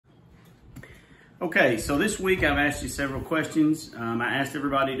Okay, so this week I've asked you several questions. I asked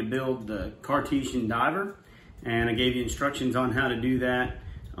everybody to build the Cartesian Diver, and I gave you instructions on how to do that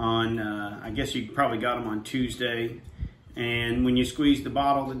on, I guess you probably got them on Tuesday. And when you squeeze the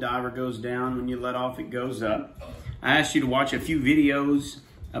bottle, the diver goes down. When you let off, it goes up. I asked you to watch a few videos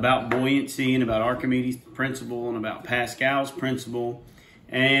about buoyancy and about Archimedes' principle and about Pascal's principle.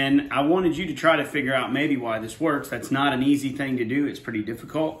 And I wanted you to try to figure out maybe why this works. That's not an easy thing to do. It's pretty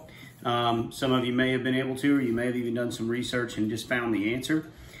difficult. Some of you may have been able to, or you may have even done some research and just found the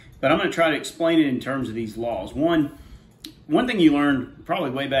answer. But I'm going to try to explain it in terms of these laws. One thing you learned probably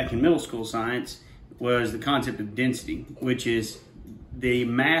way back in middle school science was the concept of density, which is the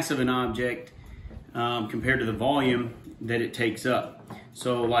mass of an object compared to the volume that it takes up.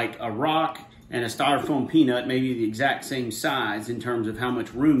 So like a rock and a styrofoam peanut may be the exact same size in terms of how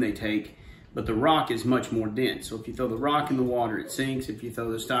much room they take, but the rock is much more dense. So if you throw the rock in the water, it sinks. If you throw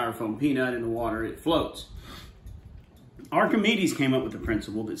the styrofoam peanut in the water, it floats. Archimedes came up with a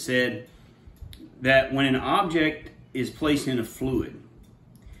principle that said that when an object is placed in a fluid,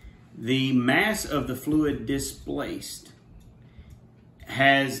 the mass of the fluid displaced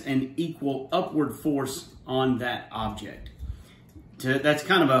has an equal upward force on that object. That's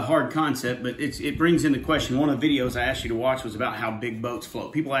kind of a hard concept, but it brings into question. One of the videos I asked you to watch was about how big boats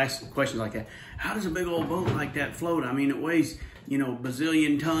float. People ask questions like that. How does a big old boat like that float? I mean, it weighs,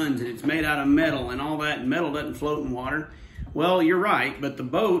 bazillion tons, and it's made out of metal and all that, and metal doesn't float in water. Well, you're right, but the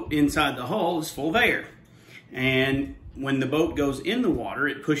boat inside the hull is full of air. And when the boat goes in the water,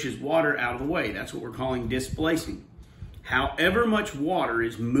 it pushes water out of the way. That's what we're calling displacing. However much water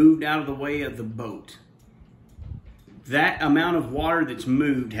is moved out of the way of the boat, that amount of water that's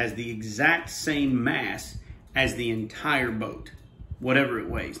moved has the exact same mass as the entire boat, whatever it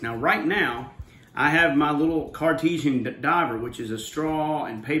weighs. Now, right now, I have my little Cartesian Diver, which is a straw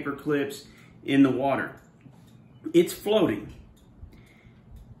and paper clips in the water. It's floating.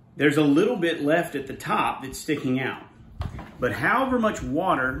 There's a little bit left at the top that's sticking out. But however much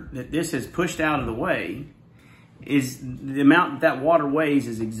water that this has pushed out of the way, is the amount that water weighs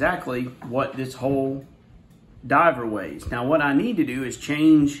is exactly what this whole diver weighs. Now what I need to do is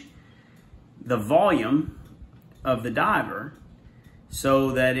change the volume of the diver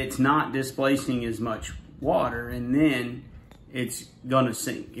so that it's not displacing as much water, and then it's going to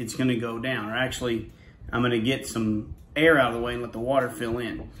sink. It's going to go down. Or actually, I'm going to get some air out of the way and let the water fill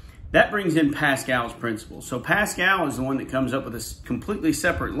in. That brings in Pascal's principle. So Pascal is the one that comes up with a completely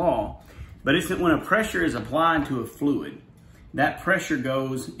separate law, but it's that when a pressure is applied to a fluid, that pressure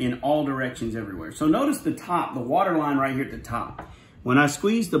goes in all directions everywhere. So notice the top, the water line right here at the top. When I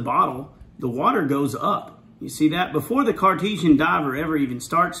squeeze the bottle, the water goes up. You see that? Before the Cartesian Diver ever even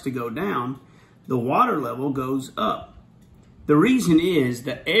starts to go down, the water level goes up. The reason is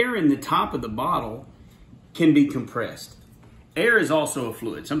the air in the top of the bottle can be compressed. Air is also a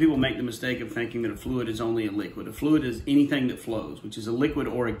fluid. Some people make the mistake of thinking that a fluid is only a liquid. A fluid is anything that flows, which is a liquid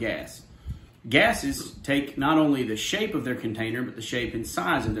or a gas. Gases take not only the shape of their container, but the shape and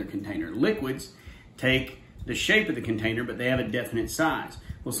size of their container. Liquids take the shape of the container, but they have a definite size.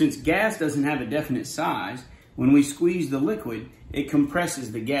 Well, since gas doesn't have a definite size, when we squeeze the liquid, it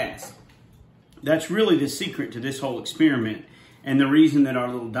compresses the gas. That's really the secret to this whole experiment and the reason that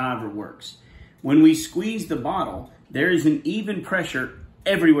our little diver works. When we squeeze the bottle, there is an even pressure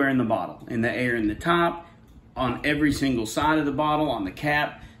everywhere in the bottle, in the air in the top, on every single side of the bottle, on the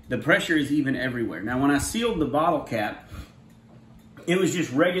cap. The pressure is even everywhere. Now, when I sealed the bottle cap, it was just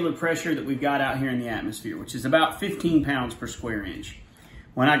regular pressure that we've got out here in the atmosphere, which is about 15 pounds per square inch.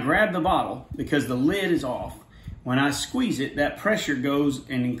 When I grab the bottle, because the lid is off, when I squeeze it, that pressure goes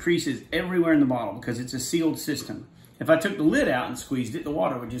and increases everywhere in the bottle because it's a sealed system. If I took the lid out and squeezed it, the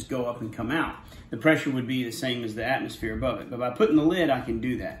water would just go up and come out. The pressure would be the same as the atmosphere above it. But by putting the lid, I can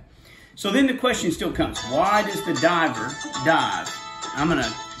do that. So then the question still comes, why does the diver dive? I'm going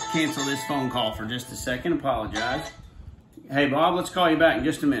to cancel this phone call for just a second. Apologize. Hey, Bob, let's call you back in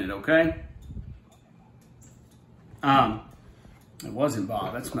just a minute, okay? It wasn't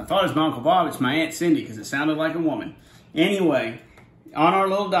Bob. I thought it was my Uncle Bob. It's my Aunt Cindy because it sounded like a woman. Anyway, on our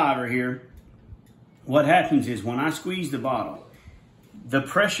little diver here, what happens is when I squeeze the bottle, the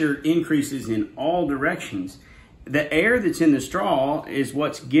pressure increases in all directions. The air that's in the straw is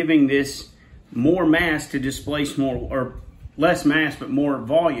what's giving this more mass to displace more, or less mass but more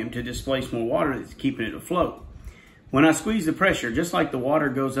volume to displace more water that's keeping it afloat. When I squeeze the pressure, just like the water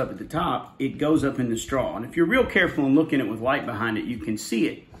goes up at the top, it goes up in the straw. And if you're real careful and looking at it with light behind it, you can see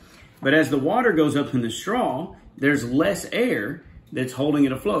it. But as the water goes up in the straw, there's less air that's holding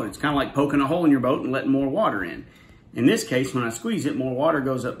it afloat. It's kind of like poking a hole in your boat and letting more water in. In this case, when I squeeze it, more water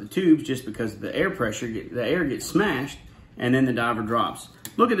goes up the tubes just because the air pressure, the air gets smashed, and then the diver drops.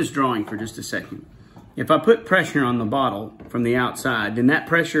 Look at this drawing for just a second. If I put pressure on the bottle from the outside, then that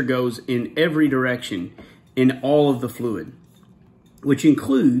pressure goes in every direction in all of the fluid, which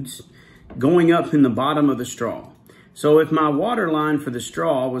includes going up in the bottom of the straw. So if my water line for the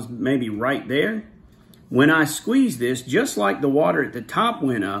straw was maybe right there, when I squeeze this, just like the water at the top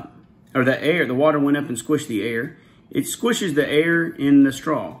went up, or the water went up and squished the air, it squishes the air in the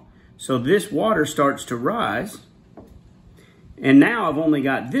straw. So this water starts to rise, and now I've only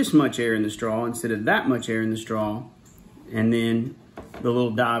got this much air in the straw instead of that much air in the straw, and then the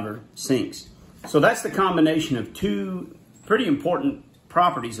little diver sinks. So that's the combination of two pretty important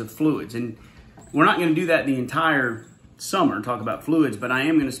properties of fluids. And we're not going to do that the entire summer, talk about fluids, but I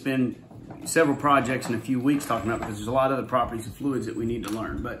am going to spend several projects in a few weeks talking about, because there's a lot of other properties of fluids that we need to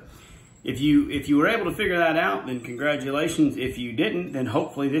learn. But if you were able to figure that out, then congratulations. If you didn't, then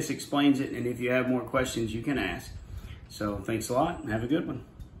hopefully this explains it. And if you have more questions, you can ask. So thanks a lot and have a good one.